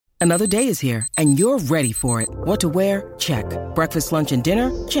Another day is here, and you're ready for it. What to wear? Check. Breakfast, lunch, and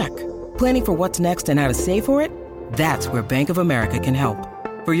dinner? Check. Planning for what's next and how to save for it? That's where Bank of America can help.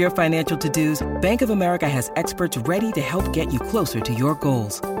 For your financial to-dos, Bank of America has experts ready to help get you closer to your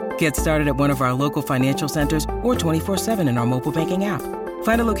goals. Get started at one of our local financial centers or 24/7 in our mobile banking app.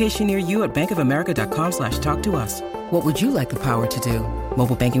 Find a location near you at bankofamerica.com/talktous. What would you like the power to do?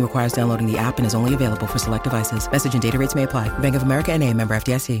 Mobile banking requires downloading the app and is only available for select devices. Message and data rates may apply. Bank of America N.A., member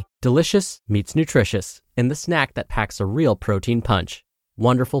FDIC. Delicious meets nutritious in the snack that packs a real protein punch.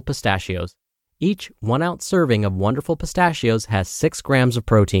 Wonderful Pistachios. Each 1 ounce serving of Wonderful Pistachios has 6 grams of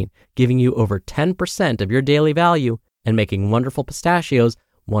protein, giving you over 10% of your daily value and making Wonderful Pistachios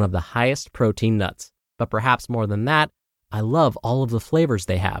one of the highest protein nuts. But perhaps more than that, I love all of the flavors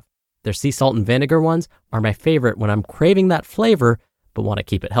they have. Their sea salt and vinegar ones are my favorite when I'm craving that flavor but want to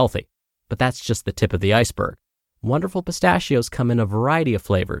keep it healthy. But that's just the tip of the iceberg. Wonderful Pistachios come in a variety of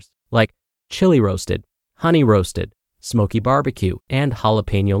flavors, like chili roasted, honey roasted, smoky barbecue, and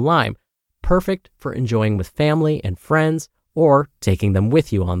jalapeno lime, perfect for enjoying with family and friends or taking them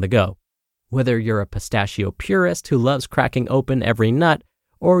with you on the go. Whether you're a pistachio purist who loves cracking open every nut,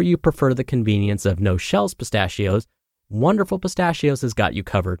 or you prefer the convenience of no-shells pistachios, Wonderful Pistachios has got you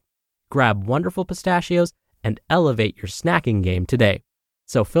covered. Grab Wonderful Pistachios and elevate your snacking game today.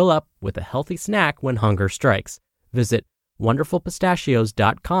 So fill up with a healthy snack when hunger strikes. Visit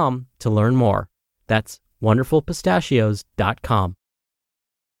wonderfulpistachios.com to learn more. That's wonderfulpistachios.com.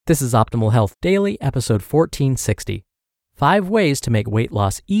 This is Optimal Health Daily, episode 1460. 5 Ways to Make Weight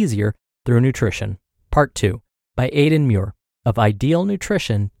Loss Easier Through Nutrition, Part 2, by Aidan Muir of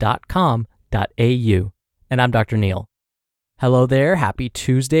idealnutrition.com.au. And I'm Dr. Neil. Hello there, happy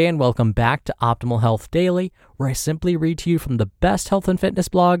Tuesday, and welcome back to Optimal Health Daily, where I simply read to you from the best health and fitness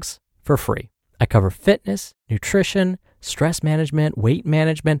blogs for free. I cover fitness, nutrition, stress management, weight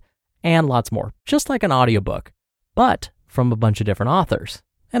management, and lots more, just like an audiobook, but from a bunch of different authors.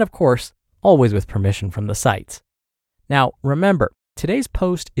 And of course, always with permission from the sites. Now, remember, today's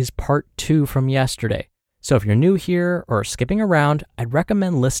post is part 2 from yesterday. So if you're new here or skipping around, I'd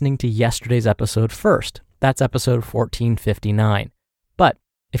recommend listening to yesterday's episode first. That's episode 1459. But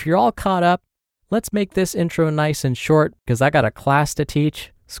if you're all caught up, let's make this intro nice and short because I got a class to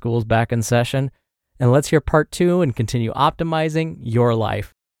teach. School's back in session. And let's hear part 2 and continue optimizing your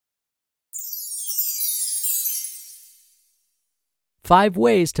life. 5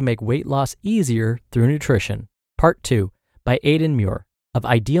 Ways to Make Weight Loss Easier Through Nutrition, Part 2, by Aidan Muir of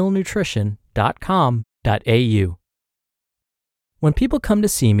idealnutrition.com.au. When people come to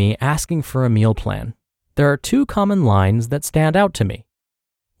see me asking for a meal plan, there are 2 common lines that stand out to me.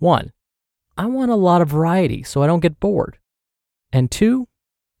 1, I want a lot of variety so I don't get bored. And 2,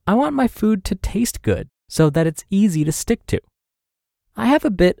 I want my food to taste good so that it's easy to stick to. I have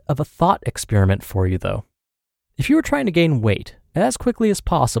a bit of a thought experiment for you though. If you were trying to gain weight as quickly as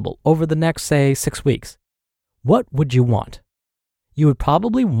possible over the next, say, 6 weeks, what would you want? You would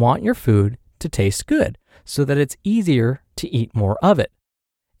probably want your food to taste good so that it's easier to eat more of it.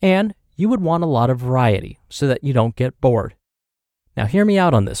 And you would want a lot of variety so that you don't get bored. Now hear me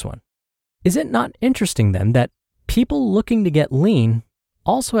out on this one. Is it not interesting then that people looking to get lean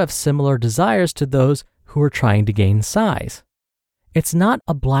also have similar desires to those who are trying to gain size? It's not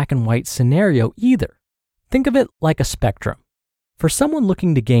a black and white scenario either. Think of it like a spectrum. For someone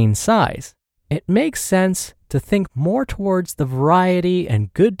looking to gain size, it makes sense to think more towards the variety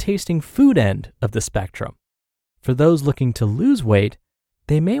and good-tasting food end of the spectrum. For those looking to lose weight,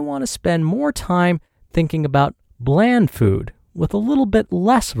 they may want to spend more time thinking about bland food with a little bit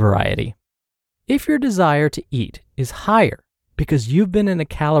less variety. If your desire to eat is higher because you've been in a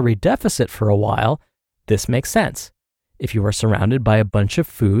calorie deficit for a while, this makes sense. If you are surrounded by a bunch of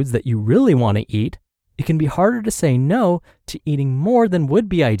foods that you really want to eat, it can be harder to say no to eating more than would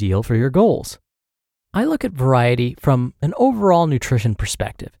be ideal for your goals. I look at variety from an overall nutrition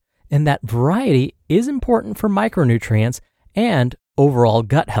perspective, and that variety is important for micronutrients and overall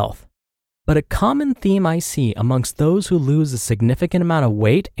gut health. But a common theme I see amongst those who lose a significant amount of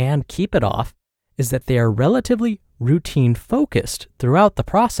weight and keep it off is that they are relatively routine focused throughout the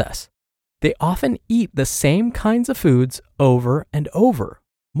process. They often eat the same kinds of foods over and over,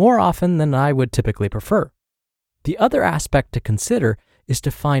 more often than I would typically prefer. The other aspect to consider is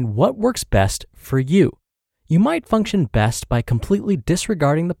to find what works best for you. You might function best by completely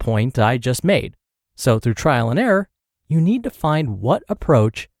disregarding the point I just made. So through trial and error, you need to find what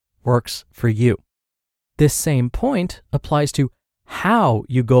approach works for you. This same point applies to how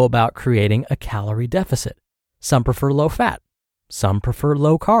you go about creating a calorie deficit. Some prefer low fat. Some prefer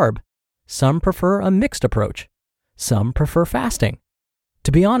low carb. Some prefer a mixed approach. Some prefer fasting.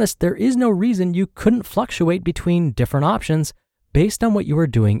 To be honest, there is no reason you couldn't fluctuate between different options based on what you are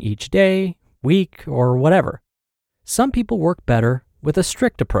doing each day, week, or whatever. Some people work better with a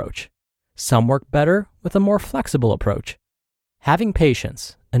strict approach. Some work better with a more flexible approach. Having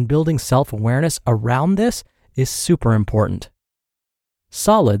patience and building self-awareness around this is super important.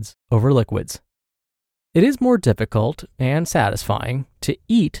 Solids over liquids. It is more difficult and satisfying to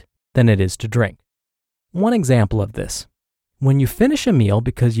eat than it is to drink. One example of this: when you finish a meal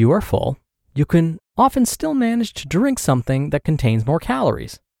because you are full, you can often still manage to drink something that contains more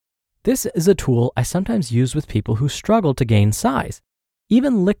calories. This is a tool I sometimes use with people who struggle to gain size.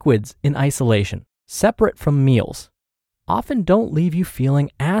 Even liquids in isolation, separate from meals, often don't leave you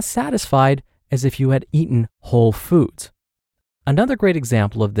feeling as satisfied as if you had eaten whole foods. Another great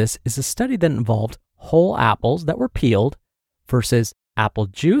example of this is a study that involved whole apples that were peeled versus apple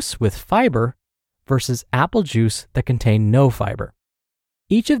juice with fiber versus apple juice that contained no fiber.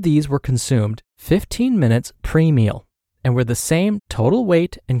 Each of these were consumed 15 minutes pre-meal and were the same total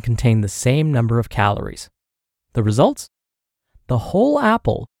weight and contained the same number of calories. The results? The whole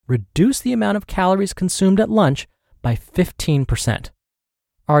apple reduced the amount of calories consumed at lunch by 15%.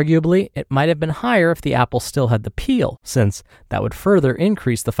 Arguably, it might have been higher if the apple still had the peel, since that would further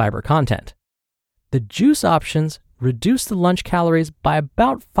increase the fiber content. The juice options reduced the lunch calories by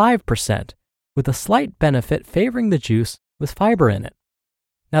about 5%, with a slight benefit favoring the juice with fiber in it.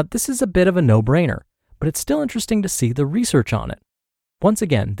 Now, this is a bit of a no-brainer, but it's still interesting to see the research on it. Once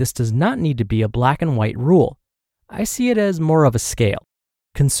again, this does not need to be a black and white rule. I see it as more of a scale.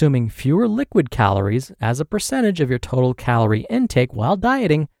 Consuming fewer liquid calories as a percentage of your total calorie intake while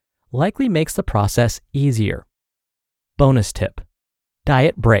dieting likely makes the process easier. Bonus tip: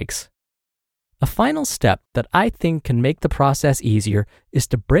 diet breaks. A final step that I think can make the process easier is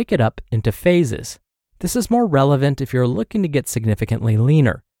to break it up into phases. This is more relevant if you're looking to get significantly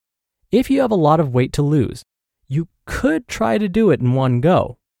leaner. If you have a lot of weight to lose, you could try to do it in one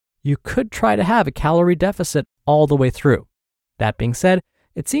go. You could try to have a calorie deficit all the way through. That being said,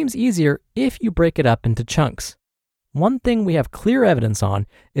 it seems easier if you break it up into chunks. One thing we have clear evidence on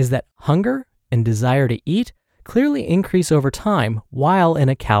is that hunger and desire to eat clearly increase over time while in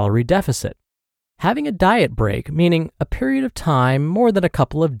a calorie deficit. Having a diet break, meaning a period of time more than a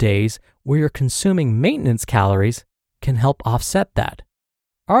couple of days where you're consuming maintenance calories, can help offset that.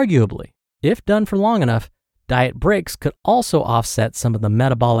 Arguably, if done for long enough, diet breaks could also offset some of the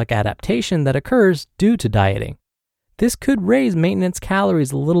metabolic adaptation that occurs due to dieting. This could raise maintenance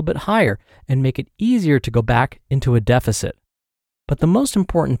calories a little bit higher and make it easier to go back into a deficit. But the most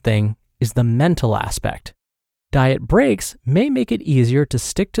important thing is the mental aspect. Diet breaks may make it easier to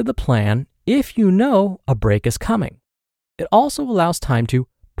stick to the plan if you know a break is coming. It also allows time to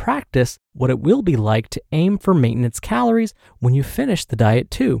practice what it will be like to aim for maintenance calories when you finish the diet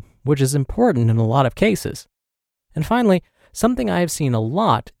too, which is important in a lot of cases. And finally, something I have seen a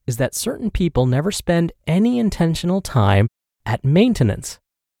lot is that certain people never spend any intentional time at maintenance.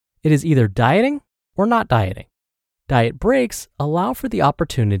 It is either dieting or not dieting. Diet breaks allow for the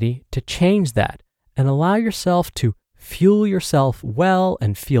opportunity to change that and allow yourself to fuel yourself well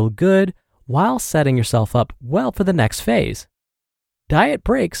and feel good while setting yourself up well for the next phase. Diet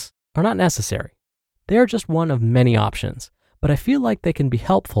breaks are not necessary. They are just one of many options, but I feel like they can be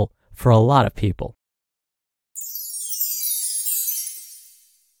helpful for a lot of people.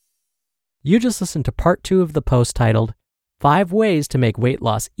 You just listened to part 2 of the post titled 5 Ways to Make Weight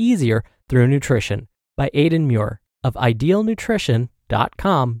Loss Easier Through Nutrition by Aidan Muir of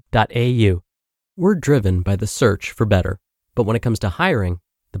idealnutrition.com.au. We're driven by the search for better, but when it comes to hiring,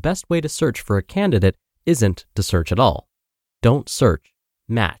 the best way to search for a candidate isn't to search at all. Don't search,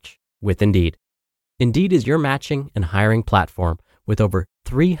 match with Indeed. Indeed is your matching and hiring platform with over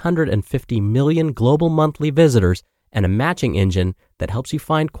 350 million global monthly visitors and a matching engine that helps you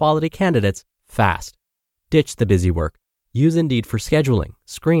find quality candidates fast. Ditch the busy work. Use Indeed for scheduling,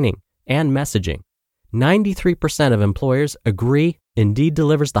 screening, and messaging. 93% of employers agree Indeed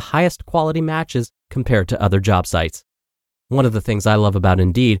delivers the highest quality matches compared to other job sites. One of the things I love about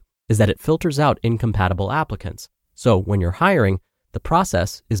Indeed is that it filters out incompatible applicants. So when you're hiring, the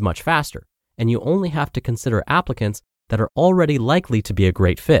process is much faster, and you only have to consider applicants that are already likely to be a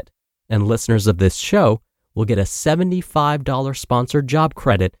great fit. And listeners of this show will get a $75 sponsored job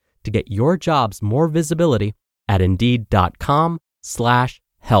credit to get your jobs more visibility at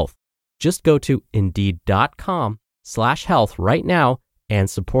Indeed.com/health. Just go to Indeed.com/health right now and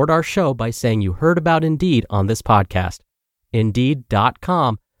support our show by saying you heard about Indeed on this podcast.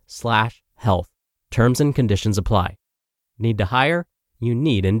 Indeed.com/health. Terms and conditions apply. Need to hire? You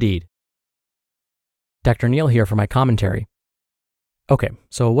need Indeed. Dr. Neal here for my commentary. Okay,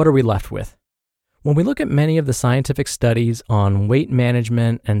 so what are we left with? When we look at many of the scientific studies on weight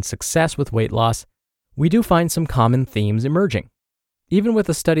management and success with weight loss, we do find some common themes emerging. Even with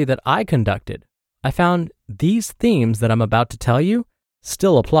a study that I conducted, I found these themes that I'm about to tell you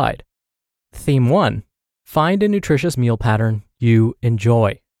still applied. Theme 1, find a nutritious meal pattern you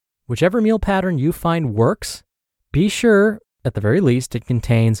enjoy. Whichever meal pattern you find works, be sure, at the very least, it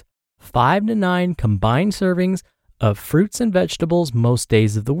contains 5 to 9 combined servings of fruits and vegetables most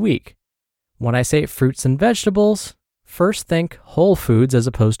days of the week. When I say fruits and vegetables, first think whole foods as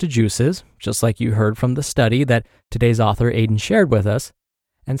opposed to juices, just like you heard from the study that today's author Aiden shared with us.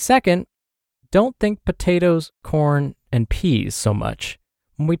 And second, don't think potatoes, corn, and peas so much.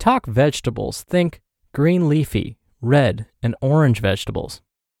 When we talk vegetables, think green leafy, red, and orange vegetables.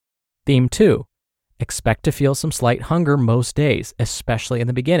 Theme 2, expect to feel some slight hunger most days, especially in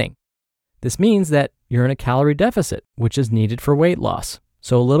the beginning. This means that you're in a calorie deficit, which is needed for weight loss,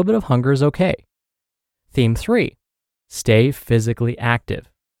 so a little bit of hunger is okay. Theme 3, stay physically active.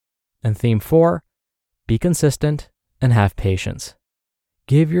 And theme 4, be consistent and have patience.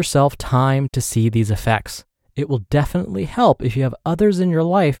 Give yourself time to see these effects. It will definitely help if you have others in your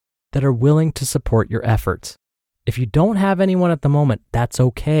life that are willing to support your efforts. If you don't have anyone at the moment, that's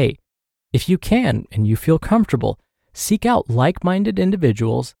okay. If you can and you feel comfortable, seek out like-minded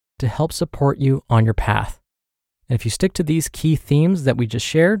individuals to help support you on your path. And if you stick to these key themes that we just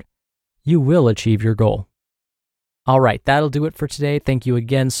shared, you will achieve your goal. All right, that'll do it for today. Thank you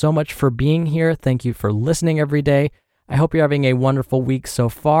again so much for being here. Thank you for listening every day. I hope you're having a wonderful week so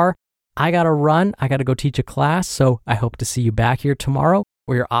far. I got to run. I got to go teach a class, so I hope to see you back here tomorrow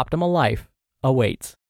where your optimal life awaits.